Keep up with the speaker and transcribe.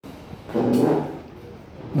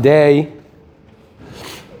day,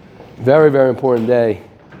 very, very important day.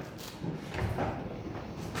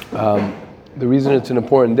 The reason it's an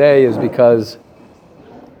important day is because,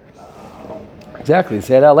 exactly,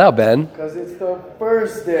 say it out loud, Ben. Because it's the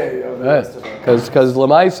first day of the rest of it. Because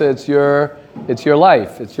Lamaisa, it's your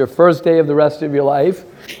life. It's your first day of the rest of your life.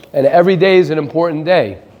 And every day is an important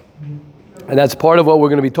day. And that's part of what we're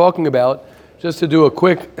going to be talking about. Just to do a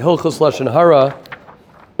quick Hilchos Lashon Hara,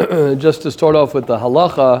 just to start off with the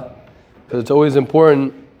halacha, because it's always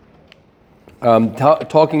important.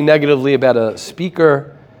 Talking negatively about a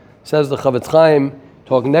speaker, says the Chavetz Chaim,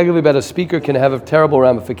 talking negatively about a speaker can have terrible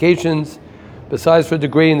ramifications. Besides for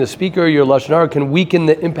degrading the speaker, your Lashon Hara can weaken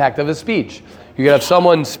the impact of a speech. You can have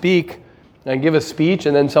someone speak and give a speech,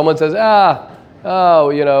 and then someone says,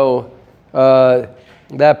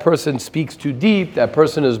 that person speaks too deep, that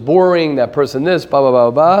person is boring, that person this, blah,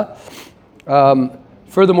 blah, blah, blah.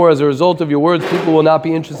 Furthermore, as a result of your words, people will not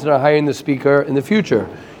be interested in hiring the speaker in the future.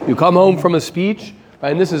 You come home from a speech,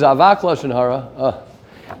 right, and this is Avak Lashon Hara.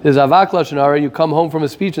 This is Avak Lashon Hara. You come home from a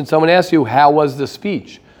speech and someone asks you, how was the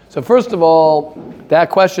speech? So first of all, that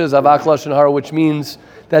question is Avak Lashon Hara, which means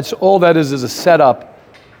that's all that is a setup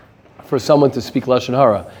for someone to speak Lashon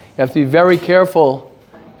Hara. You have to be very careful.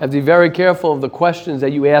 Of the questions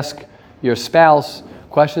that you ask your spouse,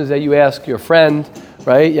 questions that you ask your friend,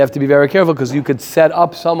 right? You have to be very careful because you could set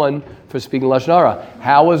up someone for speaking Lashon Hara.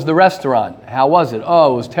 How was the restaurant? How was it?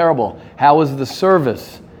 Oh, it was terrible. How was the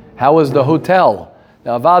service? How was the hotel?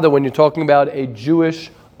 Now, Avada, when you're talking about a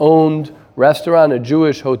Jewish-owned restaurant, a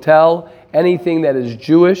Jewish hotel, anything that is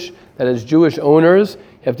Jewish owners,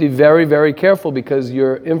 you have to be very, very careful because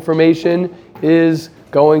your information is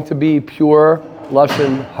going to be pure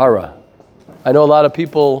Lashon Hara. I know a lot of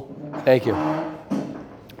people, thank you.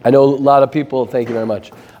 Thank you very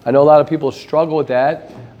much. I know a lot of people struggle with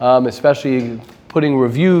that, especially putting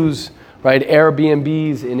reviews, right?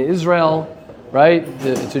 Airbnbs in Israel, right?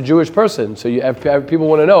 It's a Jewish person. So you have people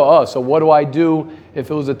want to know, so what do I do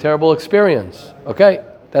if it was a terrible experience? Okay,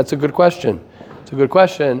 that's a good question. It's a good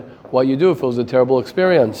question. What you do if it was a terrible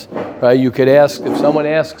experience, right? You could ask, if someone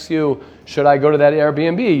asks you, should I go to that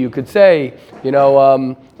Airbnb? You could say,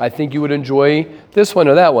 I think you would enjoy this one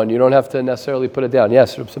or that one. You don't have to necessarily put it down.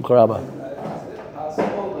 Yes, Reb Simcha Rabba. Is it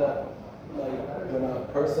possible that, when a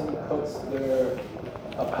person puts their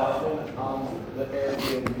apartment on the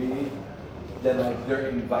Airbnb, then they're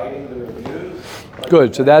inviting the reviews?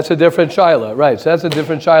 Good. So that's a different shaila, right? So that's a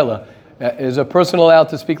different shaila. Is a person allowed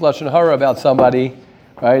to speak Lashon Hara about somebody,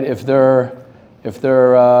 right? If they're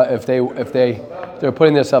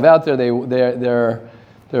putting themselves out there, they're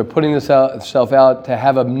putting themselves out to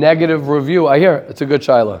have a negative review. I hear it's a good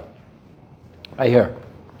shaila. I hear.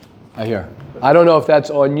 I don't know if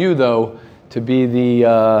that's on you though to be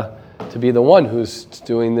the one who's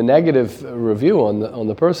doing the negative review on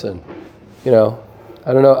the person.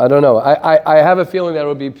 I don't know. I have a feeling that it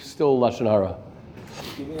would be still Lashon Hara.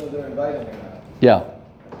 Even though they're inviting them. Yeah.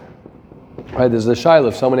 Right, there's the shaila.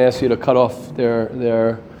 If someone asks you to cut off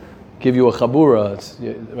their give you a chabura,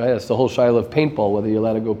 it's the whole shaila of paintball, whether you're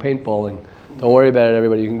allowed to go paintballing. Don't worry about it,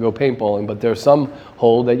 everybody. You can go paintballing, but there's some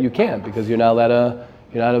hold that you can't because you're not allowed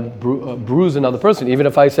to bruise another person. Even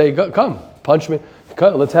if I say, come, punch me,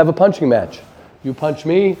 let's have a punching match. You punch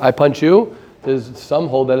me, I punch you. There's some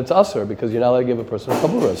hold that it's usher because you're not allowed to give a person a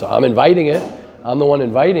chabura. So I'm inviting it. I'm the one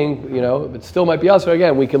inviting, it still might be us. Or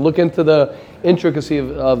again, we can look into the intricacy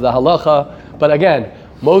of the halacha. But again,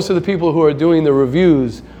 most of the people who are doing the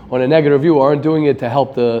reviews on a negative review aren't doing it to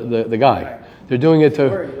help the guy. Right. They're doing it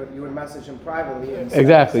to... You would message him privately.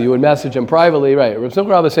 Exactly, you would message him privately, right. Reb Simcha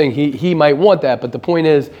Rabba is saying he might want that, but the point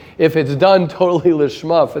is, if it's done totally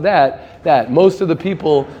lishma for that most of the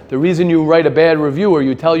people, the reason you write a bad review or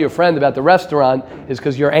you tell your friend about the restaurant is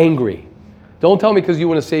because you're angry. Don't tell me because you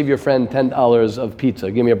want to save your friend $10 of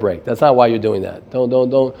pizza. Give me a break. That's not why you're doing that.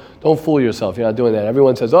 Don't fool yourself. You're not doing that.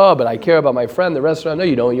 Everyone says, but I care about my friend, the restaurant. No,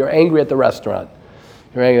 you don't. You're angry at the restaurant.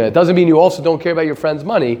 You're angry. It doesn't mean you also don't care about your friend's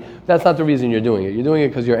money. That's not the reason you're doing it. You're doing it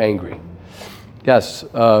because you're angry. Yes,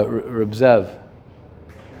 Reb Zev.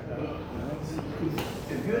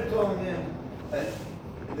 If you're telling him that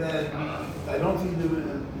I don't think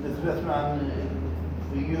this restaurant is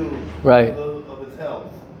for you, right, of its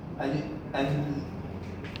health, and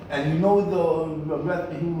you know the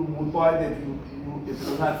rest he would buy that if it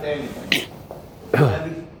was not say anything.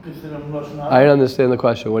 I don't understand the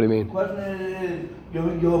question. What do you mean? The question is,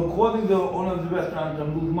 you're causing the owner of the restaurant to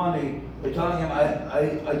lose money by telling him,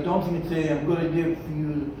 I don't think it's a good idea for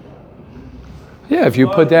you. Yeah, if you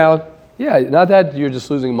put down, not that you're just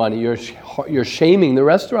losing money. You're shaming the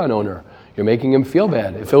restaurant owner. You're making him feel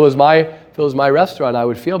bad. If it was my restaurant, I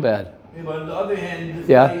would feel bad. Yeah, but on the other hand, this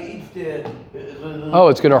Yeah. guy eats there. Oh,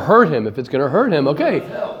 it's going to hurt him. If it's going to hurt him, okay.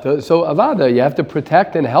 So avada, you have to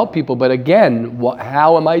protect and help people. But again,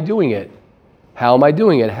 how am I doing it? How am I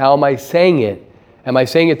doing it? How am I saying it? Am I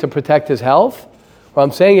saying it to protect his health? Or I'm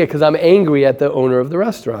saying it because I'm angry at the owner of the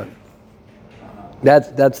restaurant?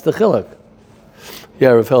 That's the chiluk. Yeah,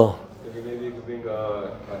 Rafael. Maybe you could bring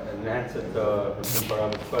an answer to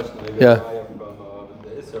Barabbas' question. Maybe Yeah. a guy from the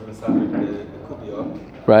Isser Masabik, the Kubia.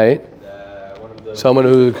 Right? One of the Someone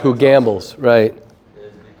who gambles, right?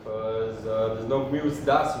 is because there's no mirus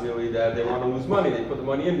das really that they want to lose money. They put the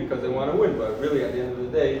money in because they want to win, but really at the end of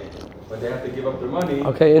the day, when they have to give up their money,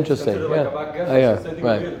 Okay, interesting. it's Yeah. considered like a backgammon. Yeah, So same thing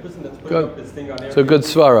right. with the person that's putting Good. up his thing on So good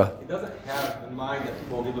Airbnb. svara. He doesn't have in mind that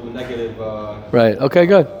people will give him a negative Right. Okay,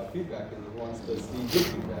 good. feedback, and he wants to see good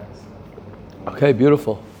feedbacks. Okay,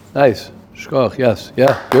 beautiful. Nice. Shkoch, yes.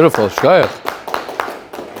 Yeah, beautiful. Shkoch.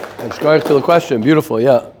 And shkoch to the question. Beautiful,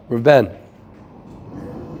 yeah. Ruben.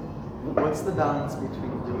 What's the balance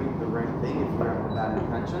between doing the right thing if you have bad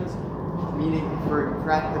intentions? Meaning, for a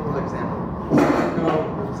practical example, there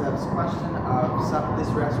was this question of this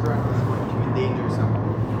restaurant is going to endanger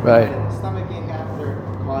someone. Right. And a stomachache after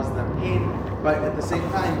caused them pain, but at the same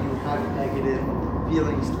time you have negative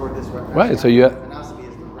feelings toward this restaurant. Right, so you- Philosophy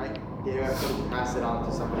is the right. You have to pass it on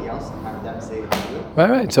to somebody else and have them say it to you.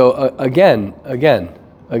 Right. So again,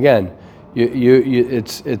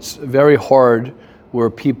 it's very hard. We're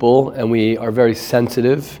people, and we are very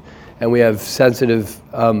sensitive, and we have sensitive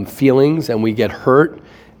feelings, and we get hurt,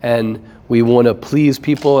 and we want to please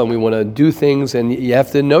people, and we want to do things, and you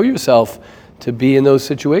have to know yourself to be in those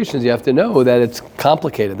situations. You have to know that it's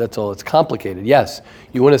complicated. That's all. It's complicated. Yes,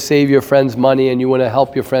 you want to save your friend's money, and you want to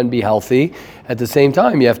help your friend be healthy. At the same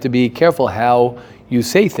time, you have to be careful how you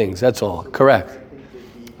say things. That's all. Correct.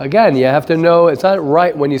 Again, you have to know, it's not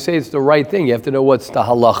right when you say it's the right thing. You have to know what's the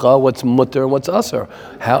halacha, what's mutter, and what's asr.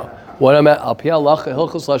 What I'm at, al pi halacha,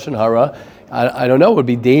 hilchos lashon hara. I don't know, it would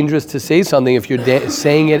be dangerous to say something if you're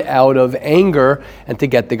saying it out of anger and to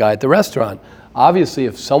get the guy at the restaurant. Obviously,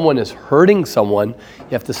 if someone is hurting someone, you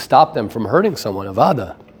have to stop them from hurting someone,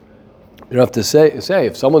 avada. You don't have to say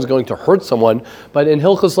if someone's going to hurt someone, but in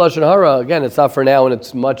hilchos lashon hara, again, it's not for now and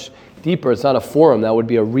it's much deeper. It's not a forum. That would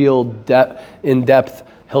be a real in-depth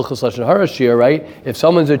hilchos lashon hara shir, right? If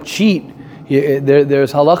someone's a cheat,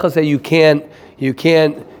 there's halachas that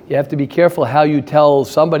you have to be careful how you tell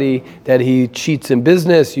somebody that he cheats in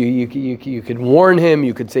business. You could warn him.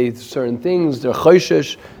 You could say certain things. They're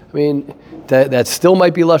choishish. I mean, that still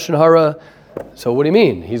might be lashon hara. So what do you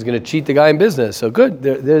mean? He's going to cheat the guy in business. So good.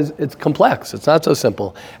 It's complex. It's not so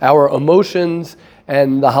simple. Our emotions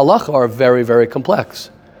and the halacha are very, very complex.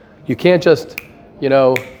 You can't just,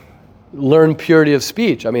 learn purity of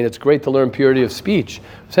speech. I mean, it's great to learn purity of speech.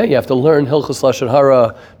 I'm saying you have to learn hilchos lashon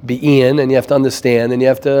hara be'in, and you have to understand, and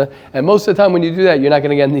and most of the time when you do that, you're not going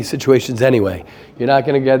to get in these situations anyway. You're not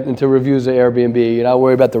going to get into reviews of Airbnb. You're not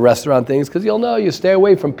worried about the restaurant things, because you'll know you stay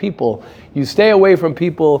away from people. You stay away from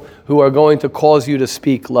people who are going to cause you to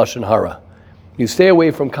speak lashon hara. You stay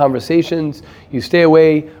away from conversations. You stay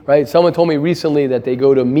away, right? Someone told me recently that they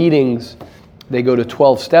go to meetings, they go to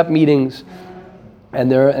 12-step meetings, and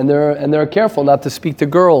they're careful not to speak to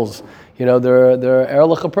girls. They're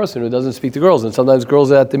erlich a person who doesn't speak to girls, and sometimes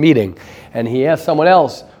girls are at the meeting. And he asked someone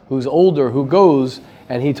else who's older who goes,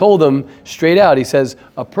 and he told them straight out. He says,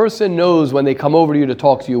 a person knows when they come over to you to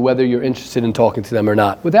talk to you whether you're interested in talking to them or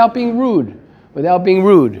not, without being rude.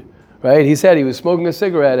 Right? He said he was smoking a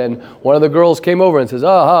cigarette, and one of the girls came over and says,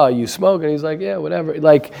 you smoke? And he's like, yeah, whatever.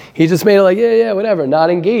 Like, he just made it like, yeah, whatever, not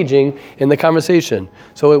engaging in the conversation.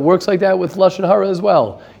 So it works like that with lashon hara as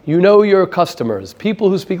well. You know your customers. People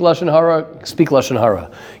who speak lashon hara, speak lashon hara.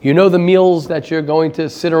 You know the meals that you're going to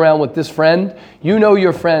sit around with this friend. You know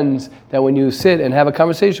your friends that when you sit and have a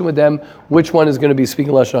conversation with them, which one is going to be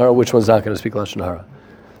speaking lashon hara, which one's not going to speak lashon hara.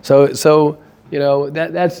 So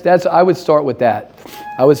that's I would start with that.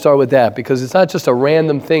 Because it's not just a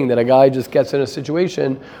random thing that a guy just gets in a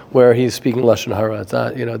situation where he's speaking lashon hara. It's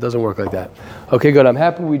not, it doesn't work like that. Okay, good. I'm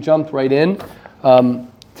happy we jumped right in.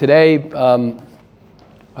 Today, from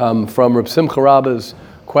Reb Simcha Rabba's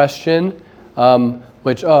question,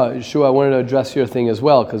 which Shua, I wanted to address your thing as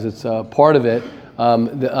well because it's part of it.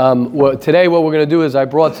 Today, what we're going to do is I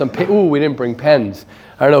brought some. We didn't bring pens.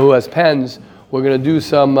 I don't know who has pens. We're going to do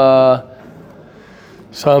some.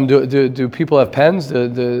 Do people have pens?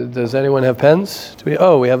 Does anyone have pens? We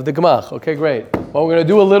have the gemach. Okay, great. Well, we're going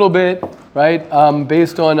to do a little bit, right?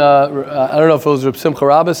 Based on I don't know if it was Reb Simcha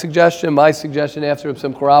Rabba's suggestion, my suggestion after Reb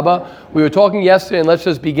Simcha Rabba. We were talking yesterday, and let's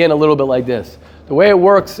just begin a little bit like this. The way it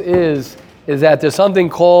works is is that there's something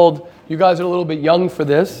called, you guys are a little bit young for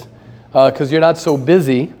this, because you're not so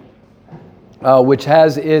busy, which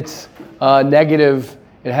has its negative,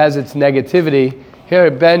 it has its negativity.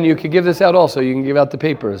 Here, Ben, you could give this out also. You can give out the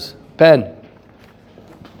papers. Ben,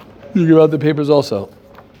 you give out the papers also.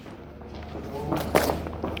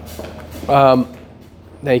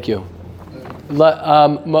 Thank you.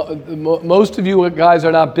 Most of you guys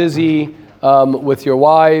are not busy with your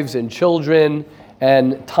wives and children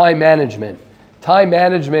and time management. Time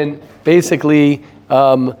management basically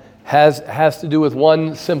has to do with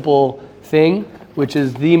one simple thing, which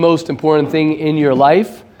is the most important thing in your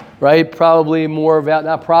life, right? Probably more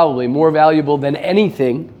valuable than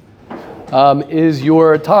anything is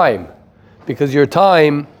your time, because your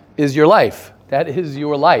time is your life. That is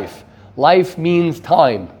your life. Life means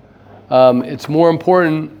time. It's more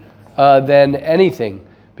important than anything,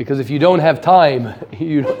 because if you don't have time,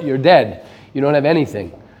 you're dead. You don't have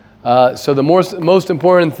anything. So the most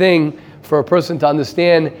important thing for a person to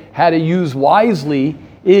understand how to use wisely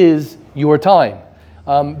is your time.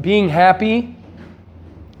 Being happy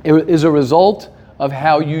is a result of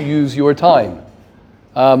how you use your time.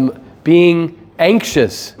 Being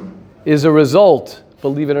anxious is a result,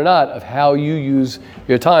 believe it or not, of how you use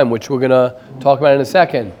your time, which we're going to talk about in a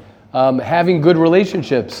second. Having good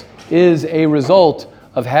relationships is a result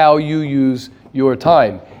of how you use your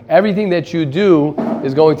time. Everything that you do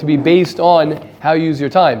is going to be based on how you use your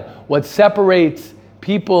time. What separates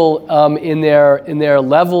people in their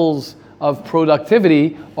levels of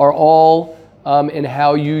productivity are all in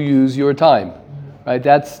how you use your time. Right?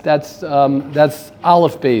 That's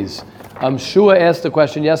Aleph Beis. Shua asked a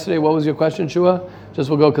question yesterday. What was your question, Shua? Just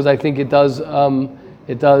we'll go because I think it does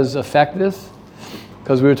affect this.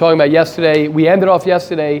 Because we were talking about yesterday, we ended off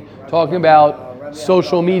yesterday talking about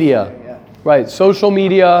social media. Right, social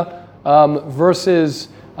media versus,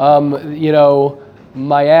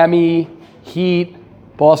 Miami Heat,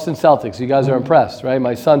 Boston Celtics. You guys are impressed, right?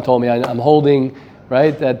 My son told me I'm holding,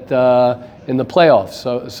 right, that in the playoffs.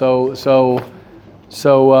 So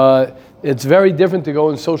it's very different to go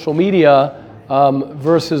in social media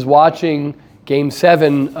versus watching Game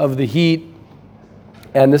 7 of the Heat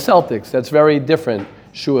and the Celtics. That's very different,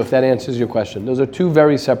 Shua, if that answers your question. Those are two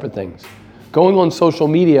very separate things. Going on social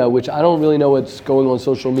media, which I don't really know what going on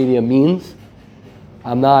social media means.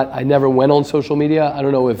 I never went on social media. I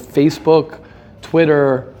don't know if Facebook,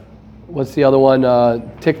 Twitter, what's the other one?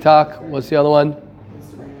 TikTok, what's the other one?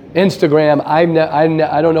 Instagram. I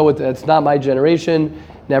don't know what that's not my generation.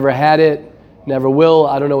 Never had it, never will.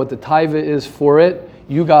 I don't know what the taiva is for it.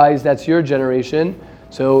 You guys, that's your generation.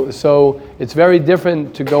 So it's very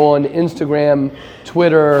different to go on Instagram,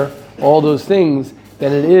 Twitter, all those things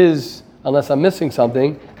than it is, unless I'm missing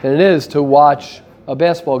something, than it is to watch a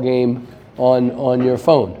basketball game on your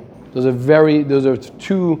phone. Those are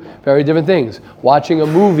two very different things. Watching a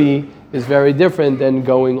movie is very different than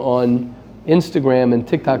going on Instagram and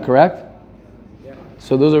TikTok, correct? Yeah.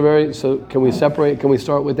 So those are so can we separate, can we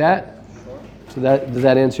start with that? Sure. So does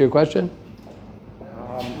that answer your question?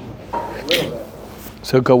 A little bit.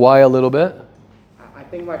 So why a little bit? I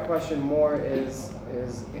think my question more is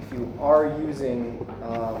if you are using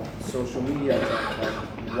social media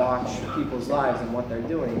to watch people's lives and what they're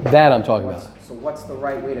doing. That I'm talking about. So what's the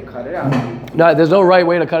right way to cut it out? No, there's no right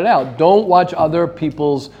way to cut it out. Don't watch other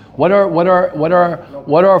people's. What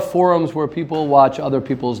are forums where people watch other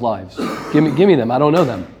people's lives? Give me them. I don't know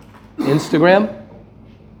them. Instagram,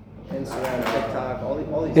 TikTok, all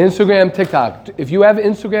these. Instagram, TikTok. If you have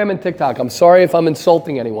Instagram and TikTok, I'm sorry if I'm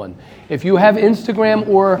insulting anyone. If you have Instagram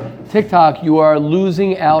or TikTok, you are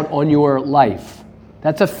losing out on your life.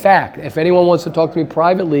 That's a fact. If anyone wants to talk to me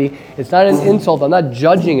privately, it's not an insult. I'm not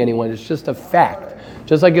judging anyone. It's just a fact.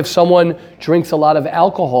 Just like if someone drinks a lot of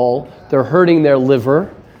alcohol, they're hurting their liver.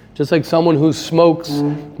 Just like someone who smokes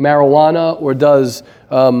marijuana or does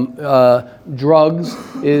drugs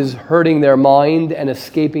is hurting their mind and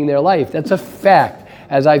escaping their life. That's a fact.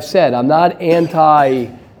 As I've said, I'm not anti-drugs.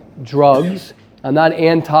 I'm not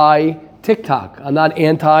anti-TikTok. I'm not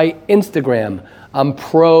anti-Instagram. I'm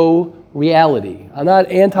pro-reality. I'm not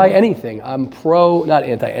anti-anything. I'm not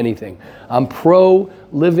anti-anything. I'm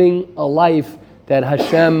pro-living a life that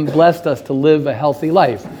Hashem blessed us to live a healthy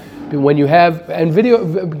life. When you have, and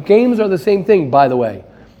video games are the same thing, by the way.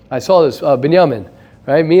 I saw this, Binyamin,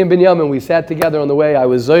 right? Me and Binyamin, we sat together on the way. I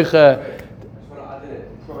was Zoicha.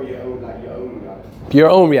 Your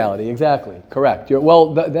own reality, exactly, correct.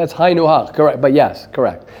 That's Hainuhach, correct, but yes,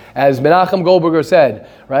 correct. As Menachem Goldberger said,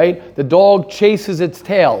 right? The dog chases its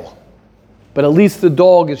tail, but at least the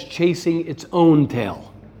dog is chasing its own tail.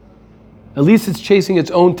 At least it's chasing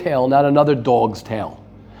its own tail, not another dog's tail.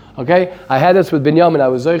 Okay? I had this with Binyamin. I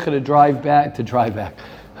was zeicha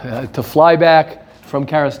to fly back from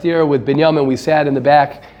Karastira with Binyamin. We sat in the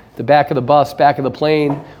back of the bus, back of the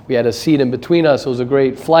plane. We had a seat in between us. It was a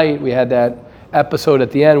great flight. We had that episode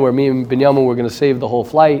at the end where me and Binyamin were going to save the whole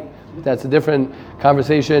flight. That's a different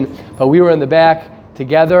conversation. But we were in the back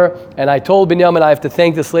together, and I told Binyamin I have to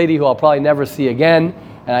thank this lady who I'll probably never see again.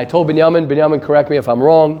 And I told Binyamin, correct me if I'm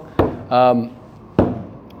wrong.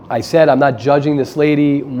 I said, I'm not judging this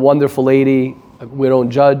lady, wonderful lady. We don't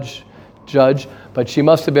judge, but she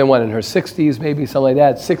must have been, in her 60s, maybe something like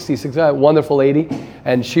that, 65, wonderful lady.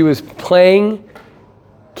 And she was playing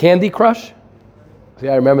Candy Crush. See,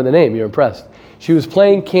 I remember the name, you're impressed. She was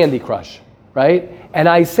playing Candy Crush, right? And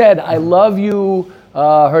I said, I love you.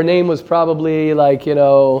 Her name was probably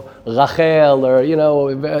Rachel or,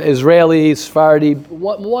 Israeli, Sephardi.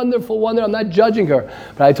 Wonderful. I'm not judging her.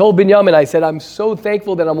 But I told Binyamin, I said, I'm so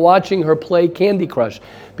thankful that I'm watching her play Candy Crush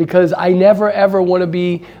because I never ever want to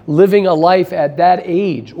be living a life at that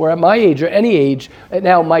age or at my age or any age.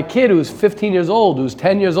 Now, my kid who's 15 years old, who's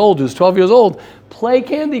 10 years old, who's 12 years old, play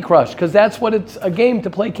Candy Crush because that's what it's a game to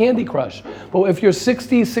play Candy Crush. But if you're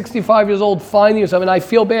 60, 65 years old, finding yourself, and I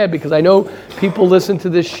feel bad because I know people listen to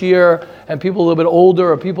this year and people a little bit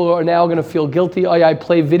older or people who are now going to feel guilty. Oh yeah, I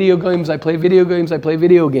play video games. It's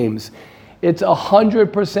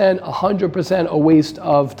 100% a waste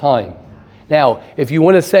of time. Now, if you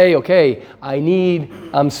want to say, okay,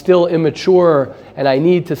 I'm still immature and I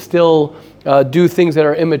need to still do things that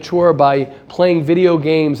are immature by playing video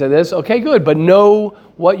games and this, okay, good, but know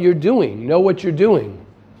what you're doing. Know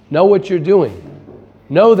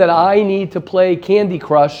that I need to play Candy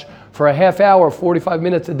Crush for a half hour, 45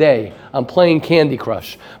 minutes a day. I'm playing Candy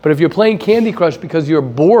Crush. But if you're playing Candy Crush because you're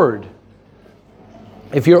bored,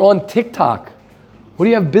 if you're on TikTok, what do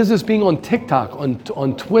you have business being on TikTok,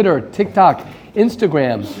 on Twitter, TikTok,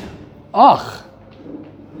 Instagram? Ugh,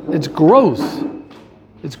 it's gross.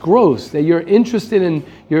 It's gross that you're interested in,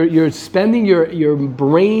 you're spending your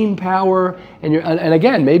brain power and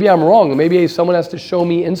again, maybe I'm wrong. Maybe someone has to show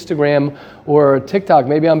me Instagram or TikTok.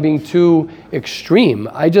 Maybe I'm being too extreme.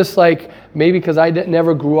 I just maybe because I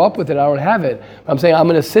never grew up with it, I don't have it. I'm saying I'm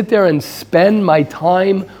going to sit there and spend my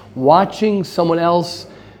time watching someone else's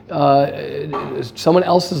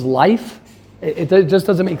life. It just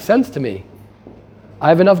doesn't make sense to me. I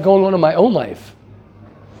have enough going on in my own life.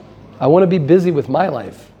 I want to be busy with my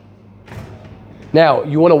life. Now,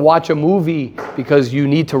 you want to watch a movie because you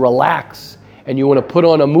need to relax and you want to put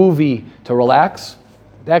on a movie to relax,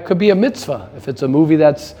 that could be a mitzvah. If it's a movie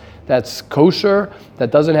that's kosher, that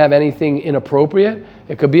doesn't have anything inappropriate,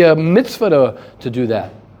 it could be a mitzvah to do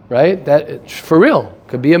that, right? That for real,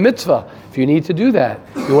 could be a mitzvah if you need to do that.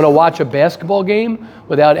 You want to watch a basketball game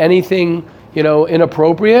without anything,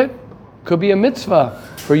 inappropriate, could be a mitzvah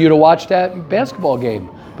for you to watch that basketball game.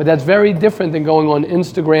 But that's very different than going on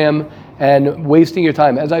Instagram and wasting your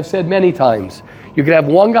time. As I've said many times, you could have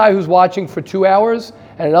one guy who's watching for 2 hours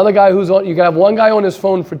and another guy you could have one guy on his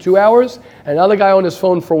phone for 2 hours and another guy on his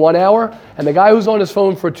phone for 1 hour. And the guy who's on his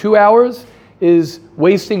phone for 2 hours is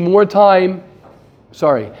wasting more time.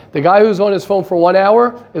 The guy who's on his phone for 1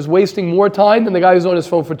 hour is wasting more time than the guy who's on his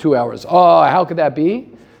phone for 2 hours. Oh, how could that be?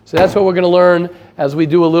 So that's what we're going to learn as we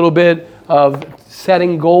do a little bit of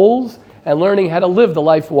setting goals and learning how to live the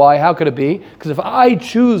life. Why? How could it be? Because if I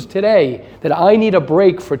choose today that I need a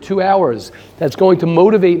break for 2 hours, that's going to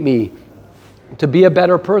motivate me to be a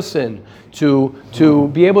better person, to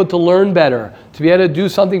be able to learn better, to be able to do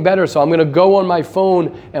something better. So I'm going to go on my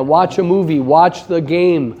phone and watch a movie, watch the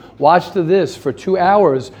game, watch this for 2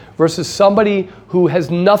 hours versus somebody who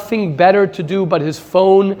has nothing better to do but his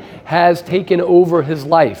phone has taken over his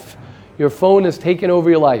life. Your phone has taken over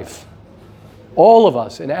your life. All of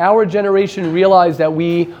us in our generation realize that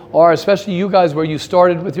we are, especially you guys where you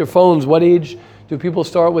started with your phones. What age do people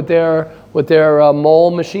start with their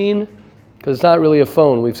mall machine? Because it's not really a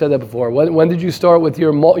phone. We've said that before. When did you start with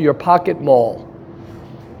your pocket mall?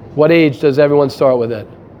 What age does everyone start with it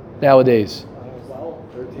nowadays?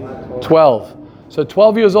 12. So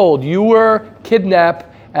 12 years old. You were kidnapped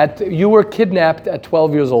at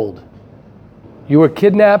 12 years old. You were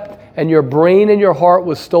kidnapped and your brain and your heart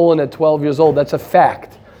was stolen at 12 years old. That's a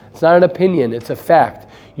fact. It's not an opinion, it's a fact.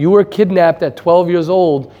 You were kidnapped at 12 years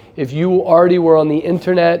old if you already were on the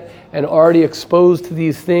internet and already exposed to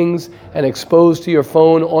these things and exposed to your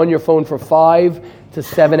phone, on your phone for 5 to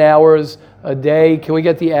 7 hours a day. Can we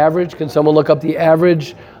get the average? Can someone look up the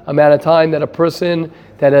average amount of time that a person,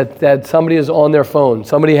 that somebody is on their phone?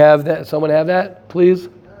 Somebody have that? Someone have that, please?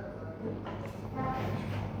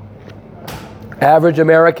 Average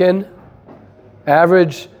American,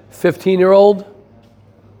 average 15-year-old,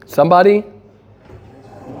 Somebody?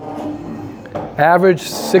 Average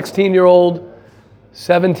 16-year-old,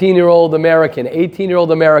 17-year-old American,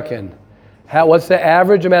 18-year-old American. What's the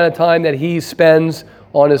average amount of time that he spends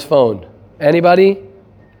on his phone? Anybody?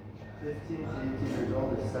 15 to 18 years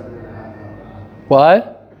old is 7.5 hours.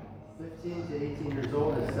 What? 15 to 18 years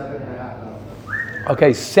old is 7.5 hours.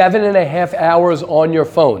 Okay, 7.5 hours on your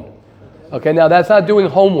phone. Okay, now that's not doing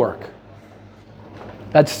homework.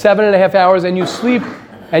 That's 7.5 hours, and you sleep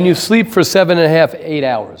for 7.5, 8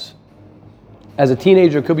 hours. As a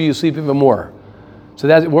teenager, it could be you sleep even more. So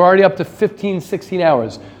we're already up to 15, 16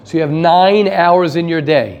 hours. So you have 9 hours in your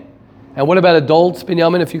day. And what about adults,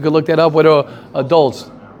 Binyamin? If you could look that up, what are adults?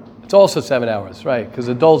 It's also 7 hours, right?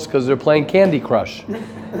 Because they're playing Candy Crush.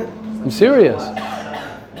 I'm serious.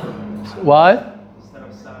 What? Instead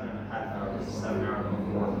of 7.5 hours, 7 hours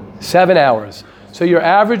before. 7 hours. So your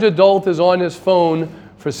average adult is on his phone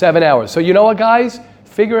for 7 hours. So you know what, guys?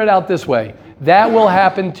 Figure it out this way. That will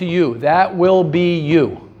happen to you. That will be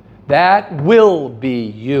you. That will be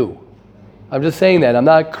you. I'm just saying that. I'm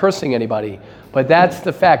not cursing anybody. But that's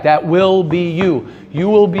the fact. That will be you. You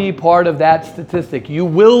will be part of that statistic. You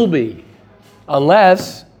will be.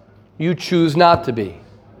 Unless you choose not to be.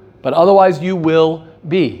 But otherwise you will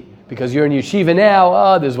be. Because you're in yeshiva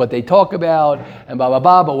now, this is what they talk about, and blah, blah,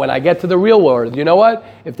 blah. But when I get to the real world, you know what?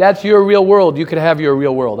 If that's your real world, you can have your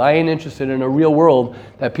real world. I ain't interested in a real world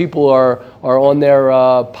that people are on their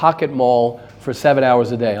pocket mall for 7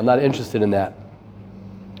 hours a day. I'm not interested in that.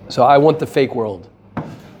 So I want the fake world.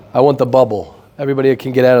 I want the bubble. Everybody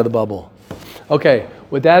can get out of the bubble. Okay,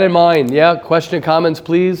 with that in mind, yeah, question, comments,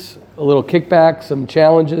 please. A little kickback, some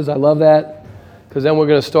challenges. I love that. Because then we're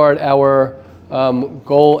going to start our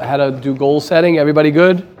goal, how to do goal setting. Everybody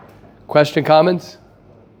good? Question, comments?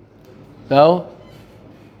 No?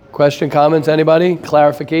 Question, comments, anybody?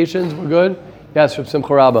 Clarifications, we're good? Yes, from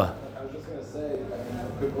Simcha Rabba. I was just going to say,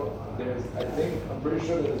 I'm pretty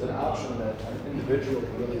sure there's an option that an individual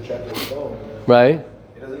can really check his phone. Right?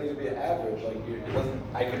 It doesn't need to be an average.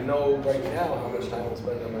 I can know right now how much time I'm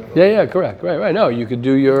spending on my phone. Yeah, correct. Right. No, you could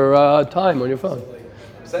do your time on your phone.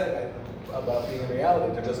 I'm saying about being in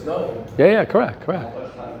reality, to just know. Yeah, correct.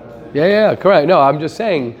 Yeah, correct. No, I'm just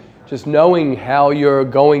saying, just knowing how you're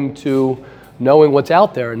going to, knowing what's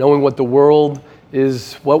out there, knowing what the world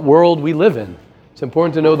is, what world we live in. It's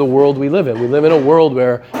important to know the world we live in. We live in a world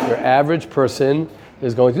where your average person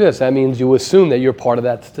is going through this. That means you assume that you're part of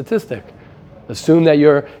that statistic. Assume that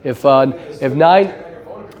you're, if 9...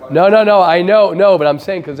 No, I know, no, but I'm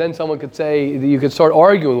saying, because then someone could say, you could start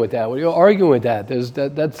arguing with that. What are you arguing with that?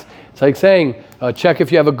 It's like saying, check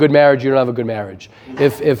if you have a good marriage, you don't have a good marriage.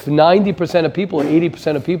 If 90% of people,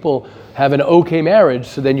 80% of people have an okay marriage,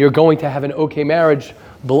 so then you're going to have an okay marriage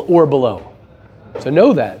or below. So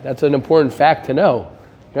know that. That's an important fact to know.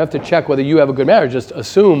 You don't have to check whether you have a good marriage. Just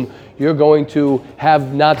assume you're going to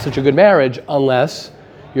have not such a good marriage unless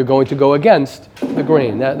you're going to go against the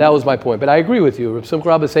grain. That was my point. But I agree with you. Rav Simcha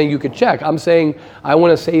Rabba is saying you could check. I'm saying I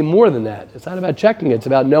want to say more than that. It's not about checking. It's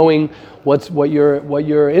about knowing what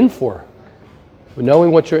you're in for.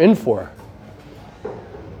 Knowing what you're in for.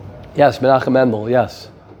 Yes, Menachem Mendel. Yes.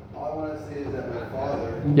 All I want to say is that my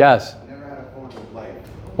father Yes. never had a phone in his life.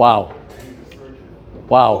 Wow. And he was searching.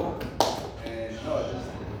 Wow. And no, it's just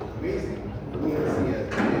amazing for me to see as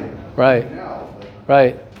a kid. Right. Now,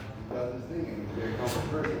 Right. he does this thing and he's a very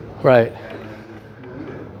accomplished person. Right. And people need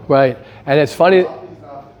it. Right. And it's funny.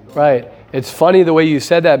 Right. It's funny the way you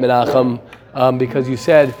said that, Menachem, because you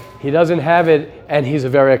said he doesn't have it and he's a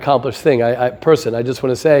very accomplished person. I just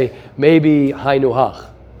want to say, maybe Hainu Hach.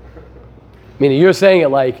 Meaning you're saying it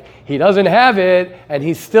like he doesn't have it and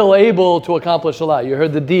he's still able to accomplish a lot. You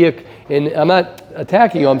heard the diak I'm not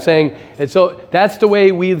attacking you, I'm saying that's the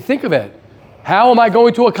way we think of it. How am I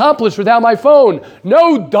going to accomplish without my phone?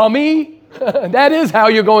 No, dummy. That is how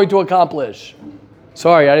you're going to accomplish.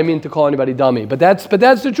 Sorry, I didn't mean to call anybody dummy, but that's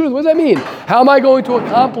the truth. What does that mean? How am I going to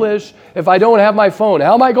accomplish if I don't have my phone?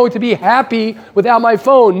 How am I going to be happy without my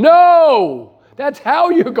phone? No! That's how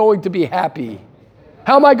you're going to be happy.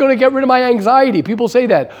 How am I going to get rid of my anxiety? People say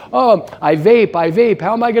that. Oh, I vape.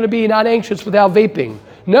 How am I going to be not anxious without vaping?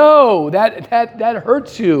 No, that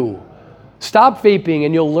hurts you. Stop vaping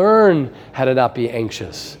and you'll learn how to not be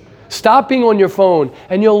anxious. Stop being on your phone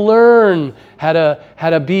and you'll learn how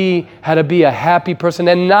to be a happy person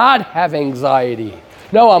and not have anxiety.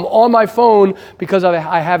 No, I'm on my phone because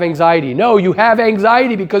I have anxiety. No, you have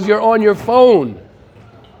anxiety because you're on your phone.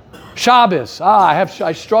 Shabbos.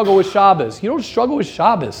 I struggle with Shabbos. You don't struggle with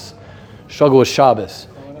Shabbos. Struggle with Shabbos.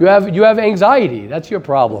 You have anxiety. That's your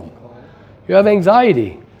problem. You have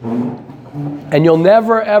anxiety. And you'll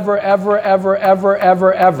never, ever, ever, ever, ever,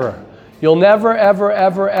 ever, ever, you'll never, ever,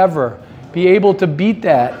 ever, ever be able to beat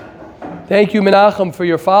that. Thank you, Menachem, for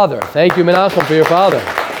your father. Thank you, Menachem, for your father.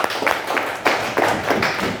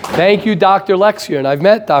 Thank you, Dr. Lexier. And I've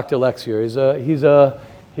met Dr. Lexier.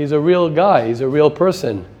 He's a real guy. He's a real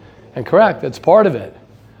person. And correct, that's part of it.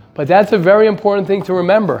 But that's a very important thing to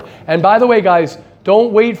remember. And by the way, guys,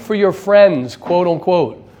 don't wait for your friends, quote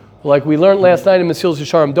unquote. Like we learned last night in Mesilas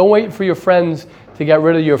Yesharim, don't wait for your friends to get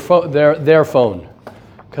rid of your their phone.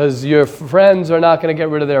 Because your friends are not going to get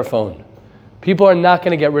rid of their phone. People are not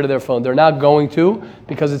going to get rid of their phone. They're not going to,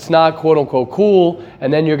 because it's not quote unquote cool,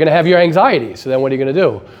 and then you're going to have your anxiety. So then what are you going to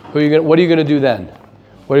do? What are you going to do then?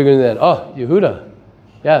 What are you going to do then? Oh, Yehuda.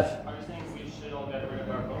 Yes. I was saying we should all get rid of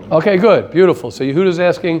our phones. Okay, good. Beautiful. So Yehuda's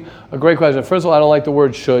asking a great question. First of all, I don't like the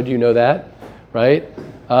word should. You know that, right?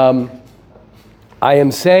 I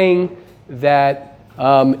am saying that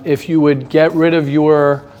if you would get rid of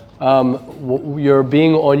your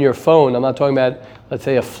being on your phone, I'm not talking about, let's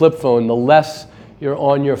say, a flip phone. The less you're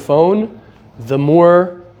on your phone, the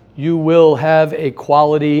more you will have a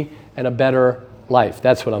quality and a better life.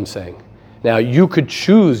 That's what I'm saying. Now, you could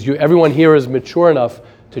choose. Everyone here is mature enough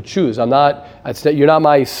to choose. You're not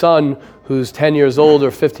my son who's 10 years old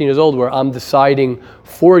or 15 years old where I'm deciding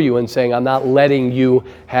for you and saying I'm not letting you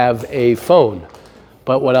have a phone.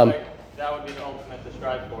 But what that would be the ultimate to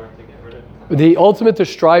strive for, to get rid of. The ultimate to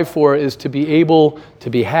strive for is to be able to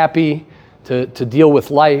be happy, to deal with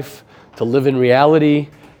life, to live in reality,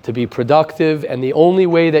 to be productive. And the only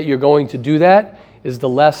way that you're going to do that is the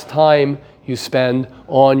less time you spend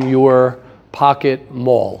on your pocket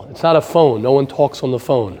mall. It's not a phone. No one talks on the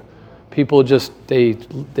phone. People just, they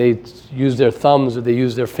use their thumbs or they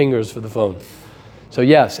use their fingers for the phone. So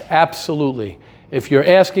yes, absolutely. If you're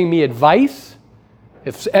asking me advice,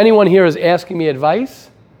 if anyone here is asking me advice,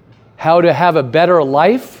 how to have a better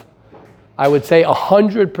life, I would say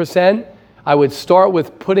 100%. I would start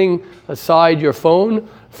with putting aside your phone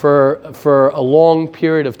for a long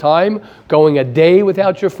period of time, going a day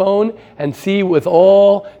without your phone, and see with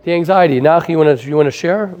all the anxiety. Nach, you want to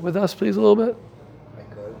share with us, please, a little bit?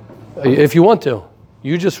 I could. If you want to.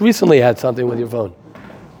 You just recently had something with your phone.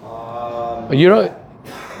 You don't.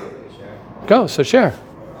 Share. Go. So share.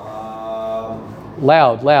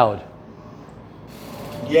 Loud.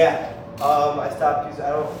 Yeah. I stopped using.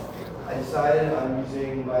 I decided I'm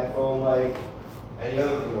using my phone like any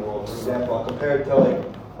other thing in the world. For example, I'll compare it to like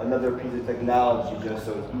another piece of technology just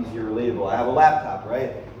so it's easier relatable. I have a laptop,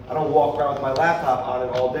 right? I don't walk around with my laptop on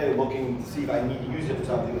it all day looking to see if I need to use it for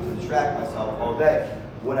something to distract myself all day.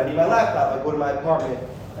 When I need my laptop, I go to my apartment,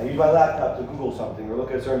 I use my laptop to Google something or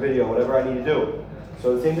look at a certain video, whatever I need to do.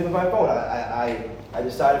 So the same thing with my phone. I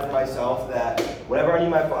decided for myself that whenever I need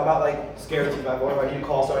my phone, I'm not like scared to use my phone. If I need to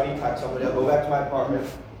call somebody, I need to text somebody, I'll go back to my apartment,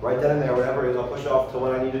 right then and there, whatever it is, I'll push it off to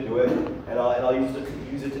when I need to do it, and I'll use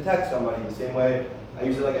it to text somebody the same way I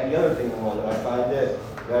use it like any other thing in the world, and I find it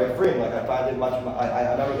very freeing. Like I find it much.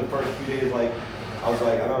 I remember the first few days, like I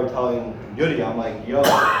remember telling Yudi, I'm like, yo,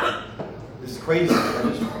 this is crazy. I'm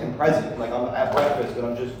just fucking present. Like I'm at breakfast, and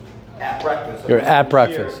I'm just at breakfast. You're at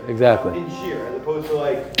breakfast, exactly. In sheer, as opposed to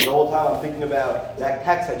like the whole time I'm thinking about that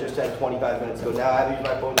text I just sent 25 minutes ago. Now I have to use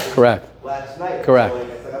my phone. Correct. Last night. Correct. So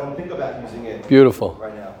it's like I don't think about using it. Beautiful.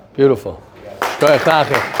 Right now. Beautiful. Go ahead,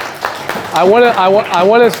 Tachel. I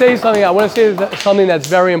want to say something. I want to say something that's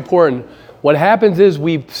very important. What happens is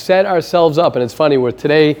we set ourselves up, and it's funny.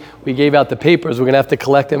 Today we gave out the papers. We're going to have to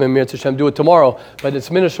collect them and Mirz Hashem do it tomorrow. But it's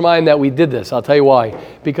Min Shemayim that we did this. I'll tell you why.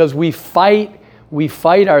 Because we fight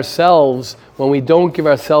ourselves when we don't give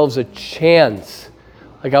ourselves a chance.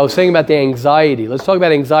 Like I was saying about the anxiety. Let's talk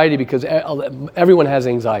about anxiety because everyone has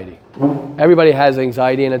anxiety. Everybody has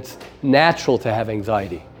anxiety, and it's natural to have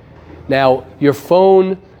anxiety. Now, your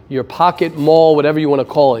phone, your pocket mall, whatever you want to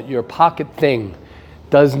call it, your pocket thing,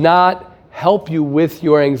 does not help you with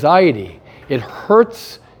your anxiety. It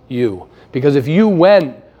hurts you. Because if you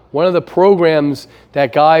went, one of the programs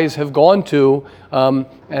that guys have gone to,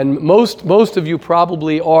 and most of you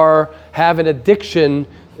probably have an addiction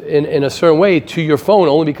in a certain way to your phone,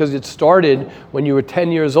 only because it started when you were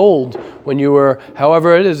 10 years old, when you were,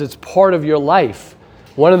 however it is, it's part of your life.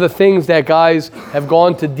 One of the things that guys have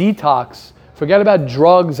gone to detox, forget about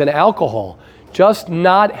drugs and alcohol, just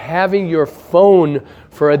not having your phone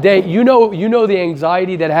for a day. You know the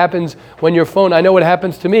anxiety that happens when your phone, I know what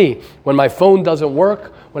happens to me. When my phone doesn't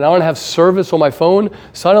work, when I don't have service on my phone,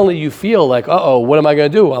 suddenly you feel like, uh-oh, what am I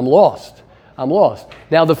going to do? I'm lost.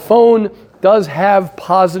 Now the phone does have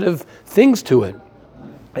positive things to it.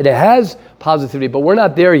 It has positivity, but we're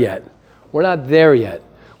not there yet.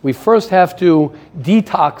 We first have to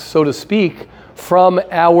detox, so to speak, from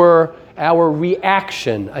our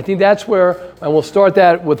reaction. I think that's where, and we'll start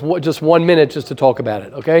that with just 1 minute just to talk about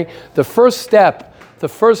it, okay? The first step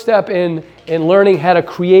in learning how to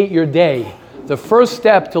create your day, the first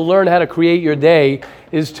step to learn how to create your day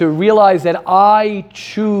is to realize that I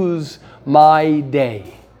choose my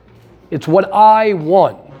day. It's what I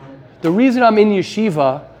want. The reason I'm in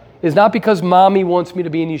yeshiva is not because mommy wants me to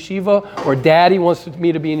be in yeshiva or daddy wants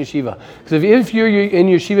me to be in yeshiva. Because if you're in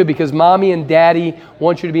yeshiva because mommy and daddy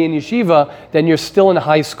want you to be in yeshiva, then you're still in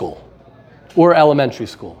high school or elementary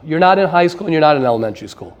school. You're not in high school and you're not in elementary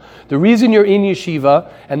school. The reason you're in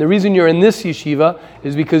yeshiva and the reason you're in this yeshiva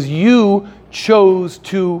is because you chose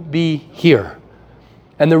to be here.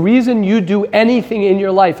 And the reason you do anything in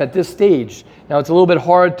your life at this stage, now it's a little bit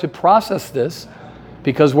hard to process this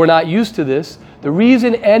because we're not used to this. The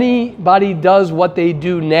reason anybody does what they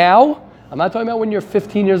do now, I'm not talking about when you're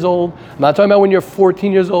 15 years old, I'm not talking about when you're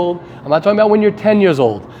 14 years old, I'm not talking about when you're 10 years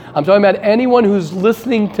old. I'm talking about anyone who's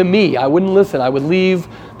listening to me. I wouldn't listen. I would leave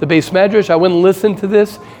the Beis Medrash. I wouldn't listen to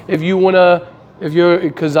this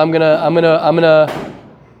because I'm gonna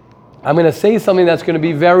say something that's gonna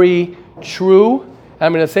be very true.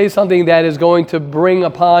 I'm gonna say something that is going to bring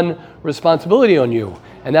upon responsibility on you.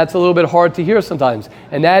 And that's a little bit hard to hear sometimes.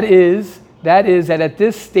 And that is that at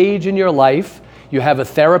this stage in your life, you have a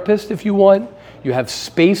therapist if you want, you have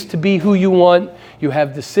space to be who you want, you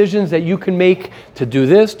have decisions that you can make to do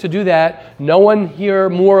this, to do that. No one here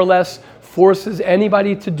more or less forces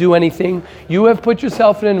anybody to do anything. You have put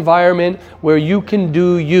yourself in an environment where you can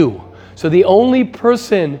do you. So the only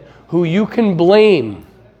person who you can blame,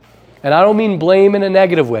 and I don't mean blame in a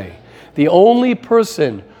negative way, the only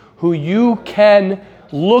person who you can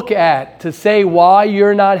look at to say why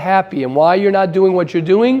you're not happy and why you're not doing what you're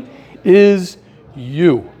doing is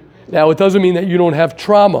you. Now, it doesn't mean that you don't have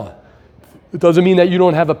trauma. It doesn't mean that you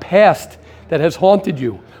don't have a past that has haunted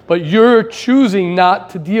you. But you're choosing not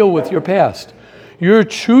to deal with your past. You're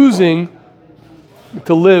choosing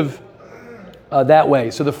to live that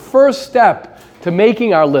way. So the first step to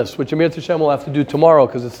making our list, which Amir Tashem will have to do tomorrow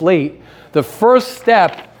because it's late, the first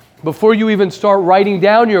step before you even start writing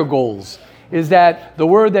down your goals is that the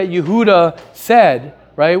word that Yehuda said,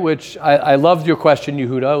 right, which I loved your question,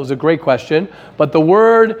 Yehuda. It was a great question. But the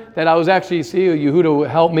word that I was actually, Yehuda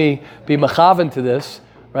helped me be mechavan to this,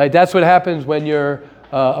 right? That's what happens when you're,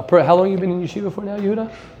 how long have you been in yeshiva for now,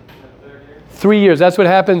 Yehuda? 3 years. That's what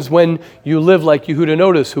happens when you live like Yehuda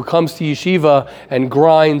Notice, who comes to yeshiva and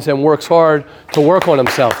grinds and works hard to work on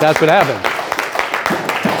himself. That's what happens.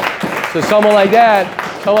 So someone like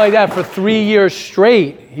that for 3 years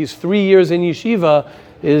straight, he's 3 years in yeshiva,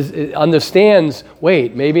 understands,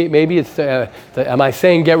 wait, maybe it's, am I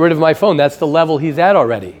saying get rid of my phone? That's the level he's at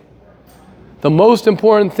already. The most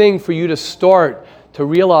important thing for you to start to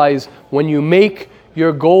realize when you make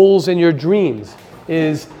your goals and your dreams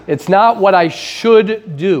is it's not what I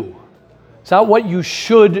should do. It's not what you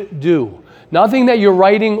should do. Nothing that you're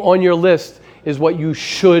writing on your list is what you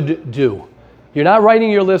should do. You're not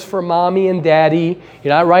writing your list for mommy and daddy.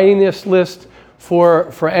 You're not writing this list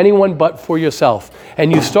for anyone but for yourself.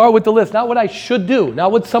 And you start with the list, not what I should do,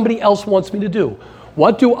 not what somebody else wants me to do.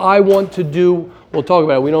 What do I want to do? We'll talk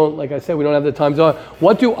about it. We don't, like I said, we don't have the time.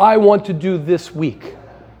 What do I want to do this week?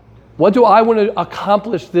 What do I want to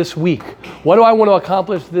accomplish this week? What do I want to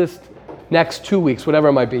accomplish this next 2 weeks, whatever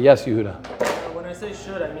it might be? Yes, Yehuda. When I say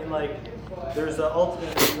should, I mean like there's an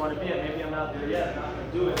ultimate that you want to be at. Maybe I'm not there yet. I'm not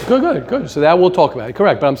going to do it. Good. So that we'll talk about it.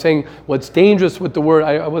 Correct. But I'm saying what's dangerous with the word,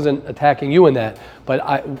 I wasn't attacking you in that, but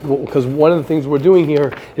because one of the things we're doing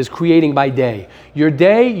here is creating by day. Your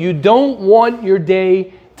day, you don't want your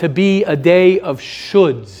day to be a day of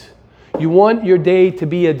shoulds. You want your day to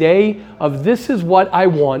be a day of this is what I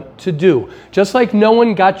want to do. Just like no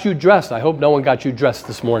one got you dressed. I hope no one got you dressed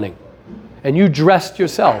this morning. And you dressed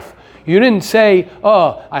yourself. You didn't say,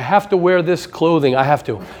 oh, I have to wear this clothing. I have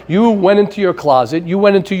to. You went into your closet, you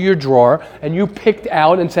went into your drawer, and you picked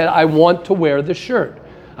out and said, I want to wear this shirt.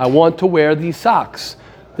 I want to wear these socks.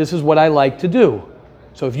 This is what I like to do.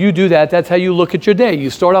 So if you do that, that's how you look at your day. You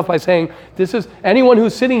start off by saying, this is, anyone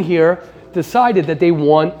who's sitting here decided that they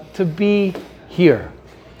want to be here.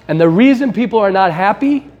 And the reason people are not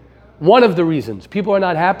happy, one of the reasons people are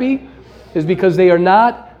not happy is because they are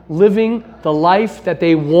not living the life that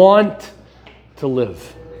they want to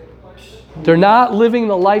live. They're not living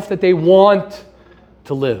the life that they want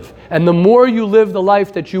to live. And the more you live the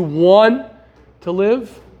life that you want to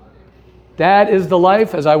live, that is the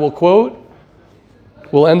life, as I will quote.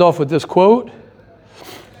 We'll end off with this quote.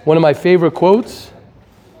 One of my favorite quotes.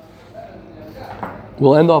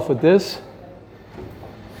 We'll end off with this.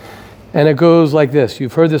 And it goes like this.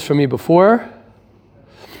 You've heard this from me before.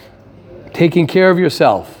 Taking care of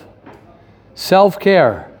yourself.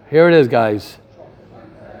 Self-care. Here it is, guys.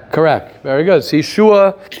 Correct. Very good. See,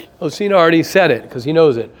 Shua Osina already said it because he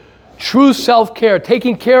knows it. True self-care.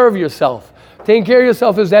 Taking care of yourself. Taking care of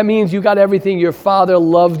yourself that means you got everything. Your father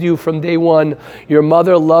loved you from day one. Your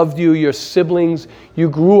mother loved you. Your siblings. You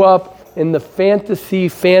grew up in the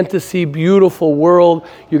fantasy, beautiful world.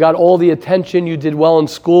 You got all the attention. You did well in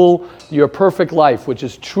school. Your perfect life, which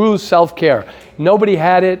is true self-care. Nobody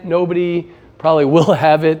had it. Nobody probably will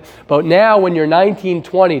have it. But now when you're 19,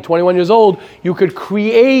 20, 21 years old, you could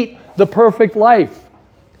create the perfect life.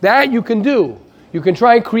 That you can do. You can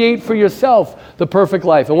try and create for yourself the perfect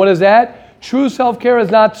life. And what is that? True self-care is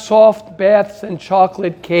not soft baths and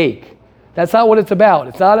chocolate cake. That's not what it's about.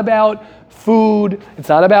 It's not about food. It's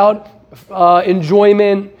not about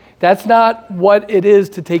enjoyment. That's not what it is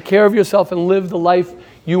to take care of yourself and live the life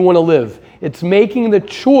you want to live. It's making the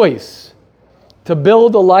choice to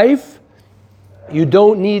build a life you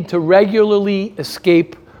don't need to regularly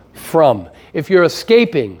escape from. If you're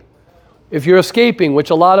escaping, which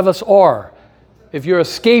a lot of us are, if you're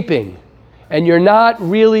escaping and you're not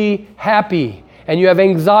really happy and you have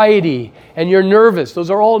anxiety and you're nervous, those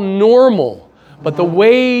are all normal. But the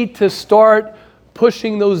way to start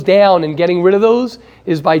pushing those down and getting rid of those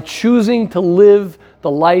is by choosing to live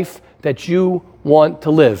the life that you want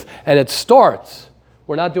to live. And it starts,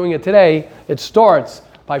 we're not doing it today, it starts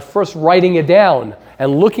by first writing it down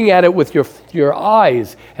and looking at it with your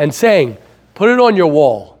eyes and saying, put it on your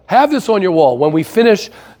wall. Have this on your wall. When we finish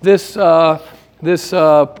this thing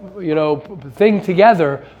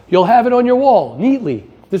together, you'll have it on your wall neatly.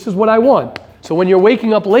 This is what I want. So when you're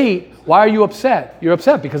waking up late, why are you upset? You're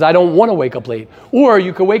upset because I don't want to wake up late. Or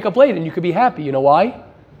you could wake up late and you could be happy. You know why?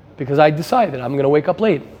 Because I decided I'm going to wake up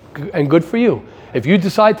late. And good for you. If you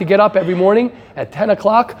decide to get up every morning at 10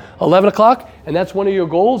 o'clock, 11 o'clock, and that's one of your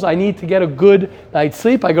goals, I need to get a good night's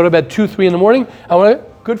sleep. I go to bed 2, 3 in the morning.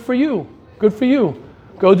 Good for you. Good for you.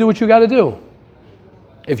 Go do what you got to do.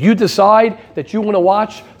 If you decide that you want to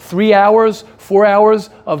watch 3 hours, 4 hours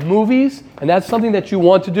of movies, and that's something that you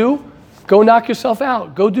want to do, go knock yourself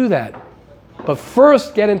out. Go do that. But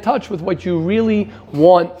first, get in touch with what you really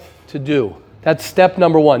want to do. That's step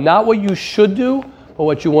number one. Not what you should do, but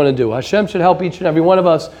what you want to do. Hashem should help each and every one of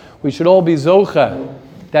us. We should all be zocha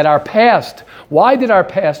that our past, why did our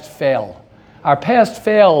past fail? Our past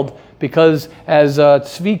failed because, as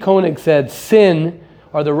Tzvi Koenig said, sin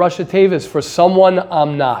are the Rosh Tevis for someone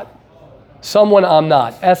I'm not. Someone I'm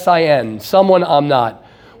not. S-I-N. Someone I'm not.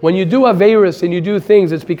 When you do Averis and you do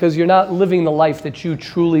things, it's because you're not living the life that you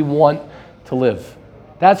truly want to live.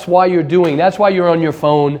 That's why you're doing. That's why you're on your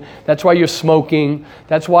phone. That's why you're smoking.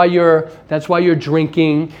 That's why you're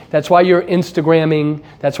drinking. That's why you're Instagramming.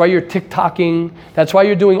 That's why you're TikToking. That's why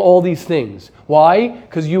you're doing all these things. Why?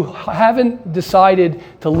 Because you haven't decided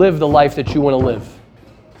to live the life that you want to live.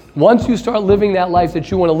 Once you start living that life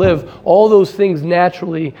that you want to live, all those things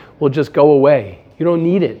naturally will just go away. You don't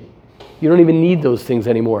need it. You don't even need those things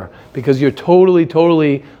anymore because you're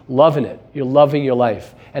totally loving it. You're loving your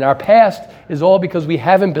life. And our past is all because we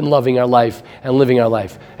haven't been loving our life and living our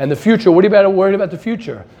life. And the future, what are you worried about the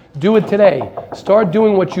future? Do it today. Start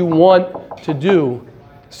doing what you want to do.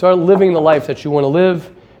 Start living the life that you want to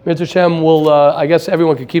live. Mirza Hashem will, I guess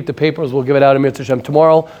everyone could keep the papers. We'll give it out in Mirza Hashem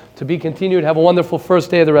tomorrow. To be continued. Have a wonderful first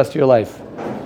day of the rest of your life.